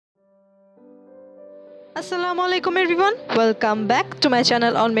আসসালামু আলাইকুম everyone, welcome back to my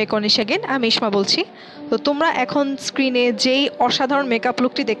channel on make-anise again. আমি ইসমা বলছি। তো তোমরা এখন স্ক্রিনে যেই অসাধারণ মেকআপ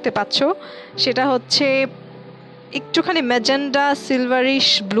লুকটি দেখতে পাচ্ছ সেটা হচ্ছে একটুখানি ম্যাজেন্ডা সিলভারিশ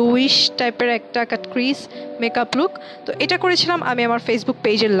ব্লুইশ টাইপের একটা কাট ক্রিজ মেকআপ লুক। তো এটা করেছিলাম আমি আমার ফেসবুক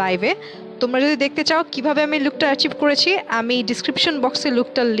পেজের লাইভে। তোমরা যদি দেখতে চাও কিভাবে আমি লুকটা অ্যাচিভ করেছি, আমি ডিসক্রিপশন বক্সে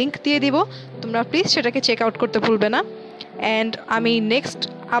লুকটার লিঙ্ক দিয়ে দিব, তোমরা প্লিজ সেটাকে চেক আউট করতে ভুলবে না। অ্যান্ড আমি নেক্সট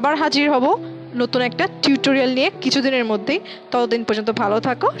আবার হাজির হব নতুন একটা টিউটোরিয়াল নিয়ে কিছুদিনের মধ্যেই। ততদিন পর্যন্ত ভালো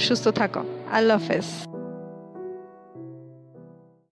থাকো, সুস্থ থাকো। আল্লাহ হাফেজ।